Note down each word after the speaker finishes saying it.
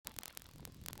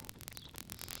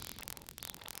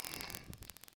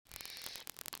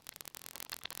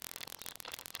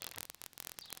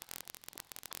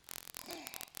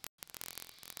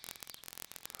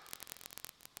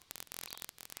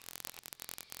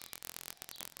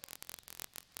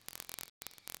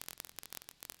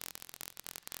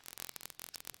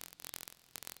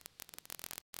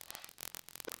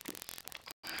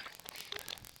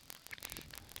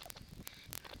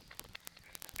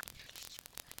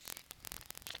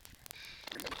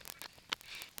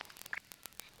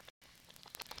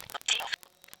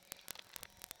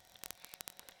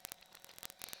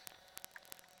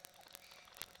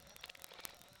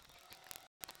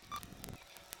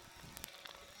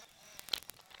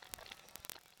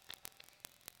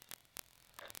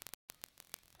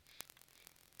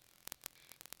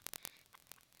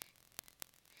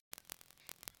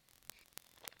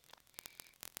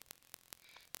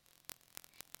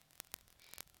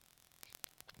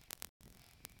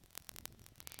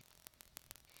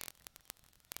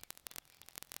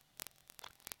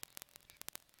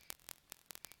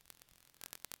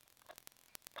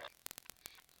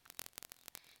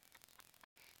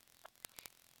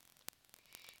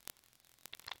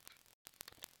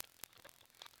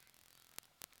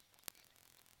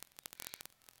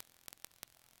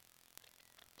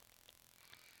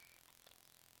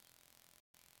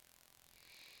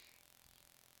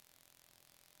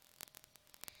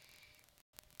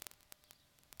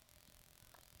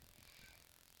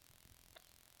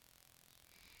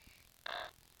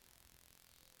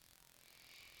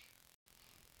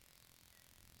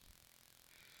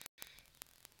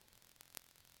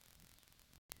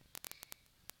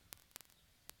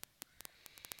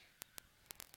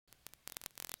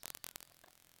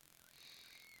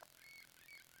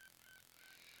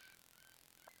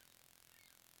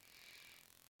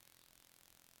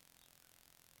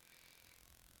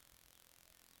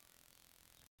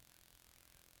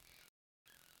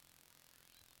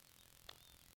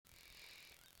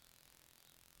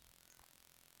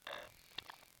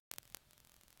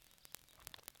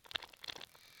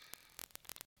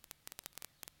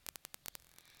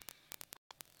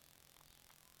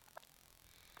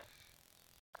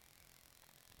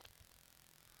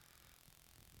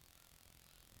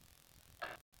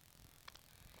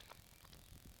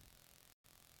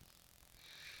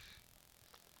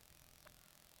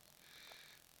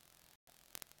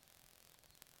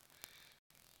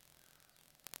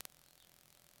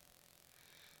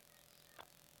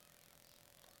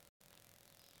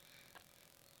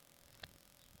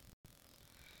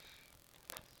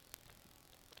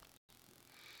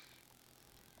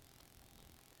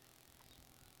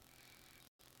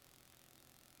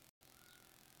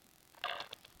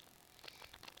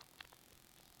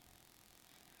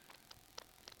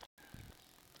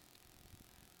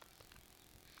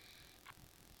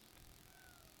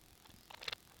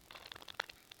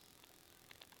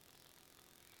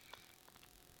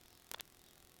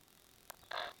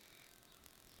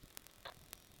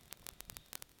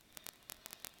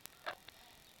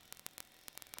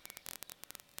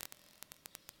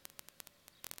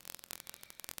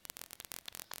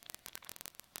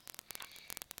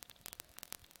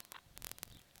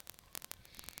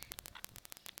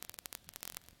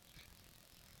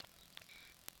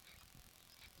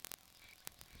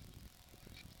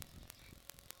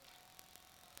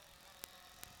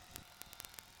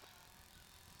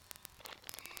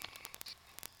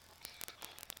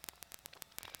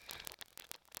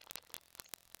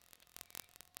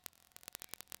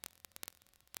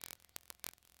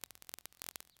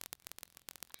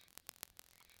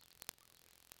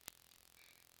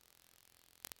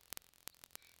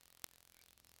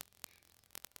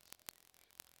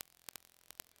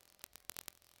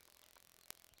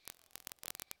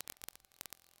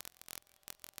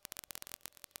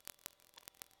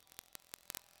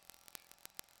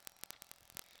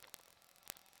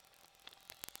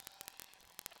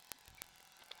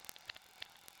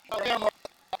camera.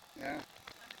 Yeah.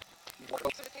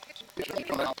 It's going to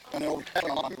come out, and then we'll be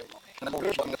tapping on my video. And then we'll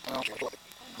do something else.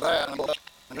 That, and we'll just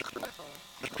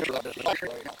picture that. This is actually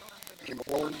right now. See the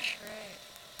forwards.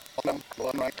 Up them, go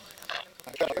up and right.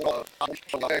 I just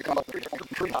so they come up the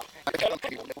tree top. I just had them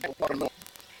people, they'll put them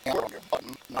and we're on your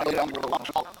button. And I lay down with a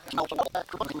lump out, and also got back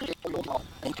to the button,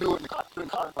 and do it in the car,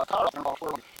 up and off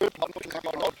where we hit the button, put your hand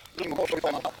on the road, leaving the whole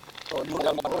 45 miles. So you look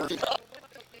at the button,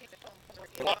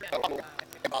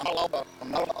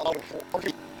 I'm not allowed to 4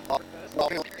 feet. Well,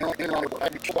 in and around,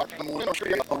 I'd be so much. I'm moving on the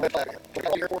street, I'm going to get so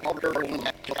all the airport, all the airport,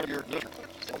 so out of your position.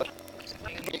 So that's,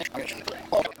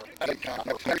 I think,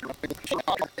 never finished it.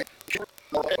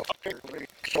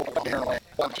 So down here in the land,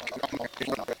 not sure.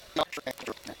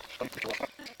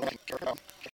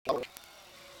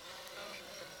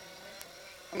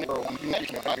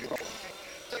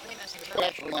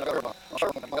 Actually, when I got a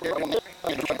certain amount of money, I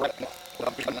do something right now. But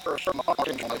I'm just going to certain amount of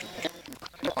information.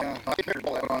 I think there's a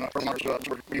lot on from our sort of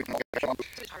you know, some and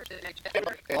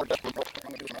that's what I'm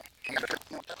going to do now. No,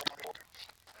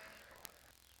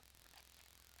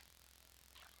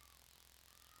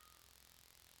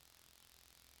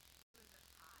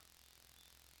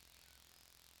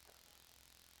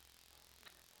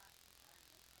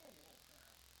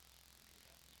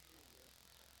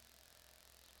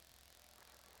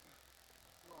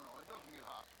 it doesn't get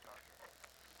hot.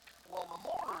 Well, the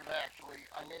motors actually,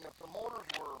 I mean, if the motors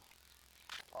were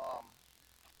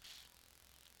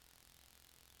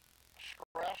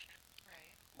stressed,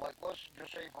 like let's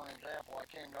just say for an example, I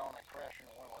came down and crashed and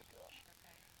it went like this.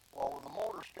 Well, with the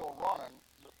motor still running,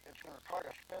 it's going to try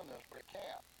to spin this, but it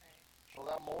can't. So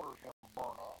that motor's going to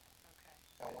burn up.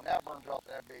 And when that burns up,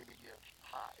 that baby gets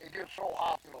hot. It gets so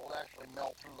hot that it'll actually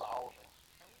melt through the housing.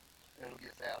 It'll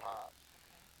get that hot.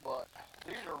 But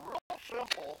these are real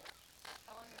simple.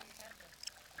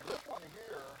 This one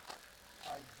here,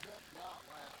 I just got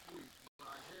last week. But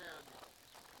I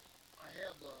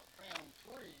had the Phantom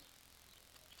 3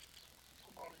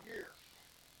 for about a year.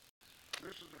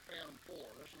 This is the Phantom 4.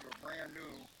 This is a brand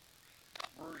new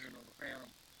version of the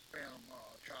Phantom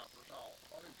choppers.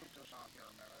 Let me put this on here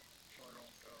a minute so I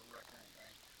don't wreck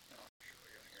anything. And I'll show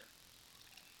you here.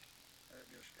 It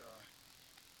just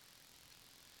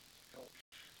helps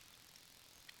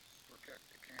protect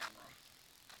the camera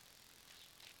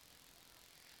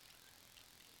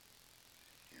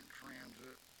in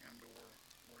transit and or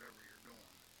whatever you're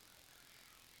doing.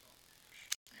 So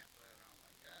just snap that on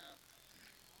like that.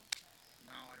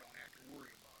 Now I don't have to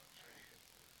worry about it, see?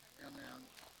 And then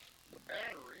the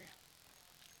battery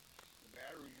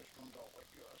just comes out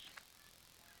like this.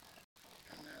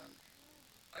 And then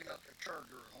I got the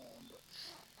charger at home, but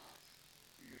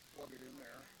you just plug it in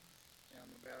there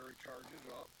and the battery charges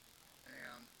up.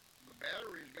 And the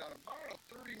battery's got about a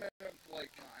 30-minute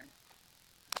flight time.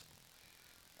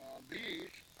 These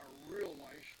are real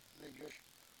nice. They just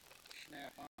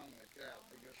snap on like that.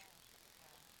 They just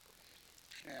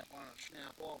snap on and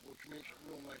snap off, which makes it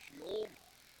real nice. The old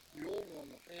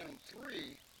one, the Phantom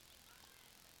 3,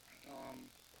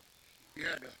 you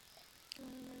had to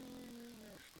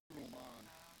screw them on.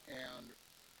 And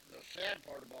the sad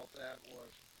part about that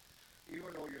was,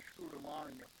 even though you screwed them on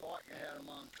and you thought you had them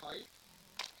on tight,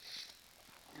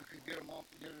 you could get it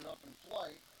up in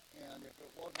flight, and if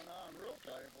it wasn't on real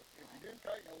tight, if you didn't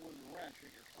tighten it with the wrench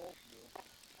that you're supposed to do,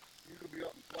 you could be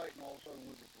up in flight and all of a sudden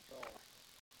lose your propeller.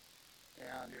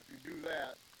 And if you do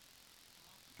that,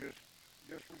 just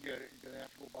forget it. You're going to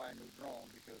have to go buy a new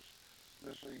drone because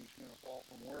this thing's going to fall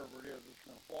from wherever it is. It's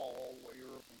going to fall all the way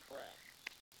up and crash.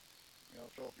 You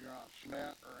know, so if you're on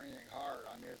cement or anything hard,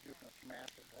 I mean, it's just going to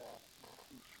smash it off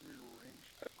some smithereens.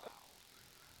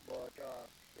 But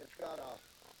it's got a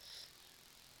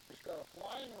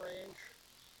flying range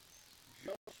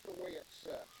just the way it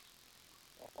sets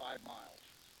of 5 miles.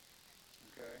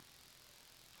 Okay.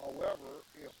 However,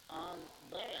 if on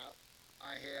that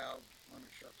I have, let me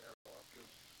shut that off too.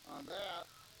 On that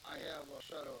I have a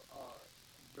set of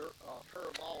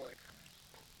parabolic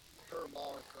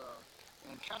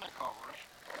antenna covers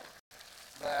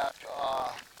that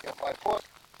if I put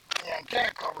the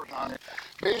antenna covers on it,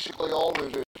 basically all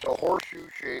it is it's a horseshoe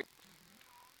shaped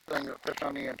thing that fits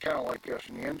on the antenna like this,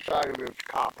 and the inside of it is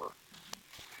copper.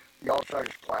 The outside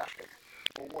is plastic.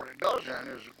 But what it does then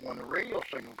is when the radio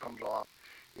signal comes off,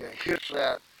 it hits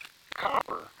that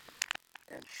copper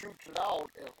and shoots it out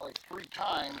at like 3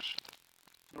 times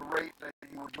the rate that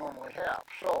you would normally have.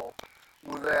 So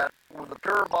with the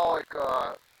parabolic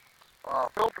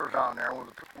filters on there, with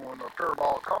the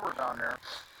parabolic covers on there,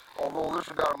 although this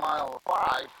has got a mile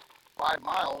of 5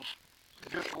 miles,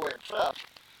 just the way it sets,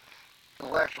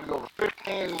 it'll actually go to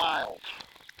 15 miles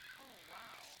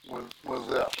with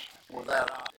this, with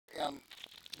that on. And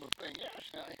the thing is,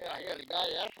 I had a guy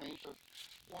ask me, he said,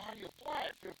 "Why do you fly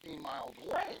it 15 miles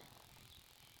away?"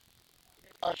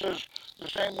 I says, "The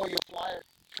same way you fly it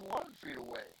 200 feet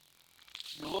away.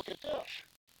 You look at this,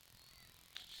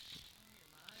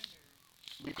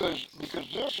 because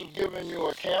this is giving you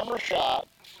a camera shot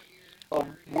of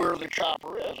where the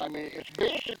chopper is. I mean, it's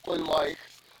basically like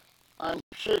I'm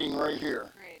sitting right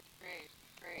here.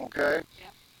 Right. Okay?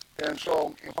 Yep. And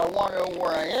so if I want to know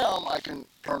where I am, I can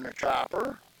turn the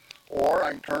chopper or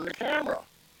I can turn the camera.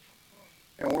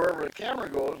 And wherever the camera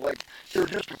goes, like here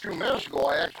just a few minutes ago,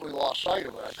 I actually lost sight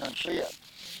of it. I couldn't see it.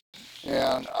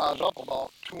 And I was up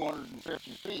about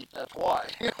 250 feet, that's why.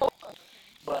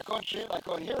 But I couldn't see it, I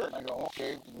couldn't hear it. And I go,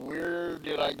 okay, where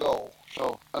did I go?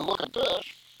 So I look at this,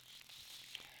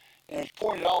 and it's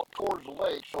pointed out towards the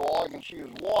lake, so all I can see is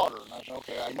water. And I said,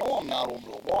 okay, I know I'm not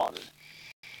over the water.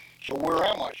 So where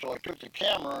am I? So I took the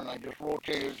camera and I just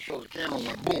rotated it so the camera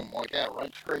went boom, like that,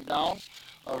 right straight down.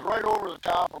 I was right over the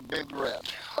top of Big Red.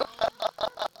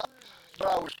 But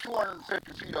I was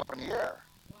 250 feet up in the air.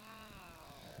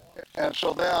 And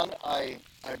so then I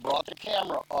brought the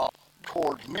camera up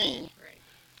towards me.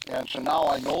 And so now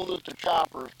I know that the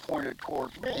chopper is pointed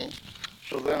towards me.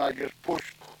 So then I just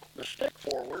push the stick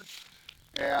forward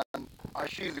and I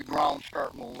see the ground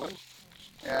start moving.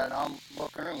 And I'm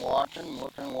looking and watching,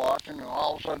 and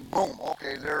all of a sudden, boom,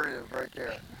 okay, there it is right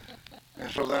there.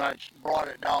 And so then I brought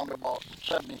it down to about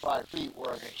 75 feet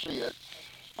where I could see it.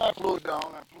 I flew it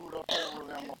down, I flew it up over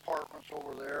them apartments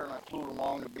over there, and I flew it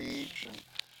along the beach, and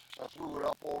I flew it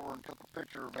up over and took a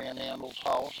picture of Van Handel's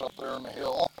house up there on the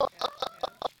hill.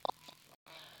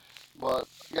 But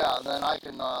yeah, then I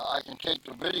can take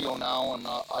the video now and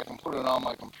I can put it on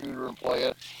my computer and play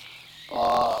it.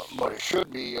 But it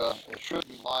should be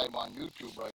live on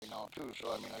YouTube right now too.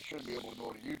 So I mean, I should be able to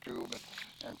go to YouTube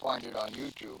and find it on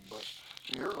YouTube. But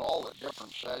see, here's all the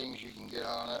different settings you can get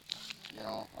on it. You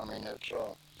know, I mean, it's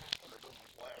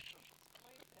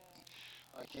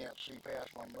I can't see past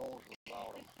my nose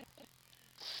without them.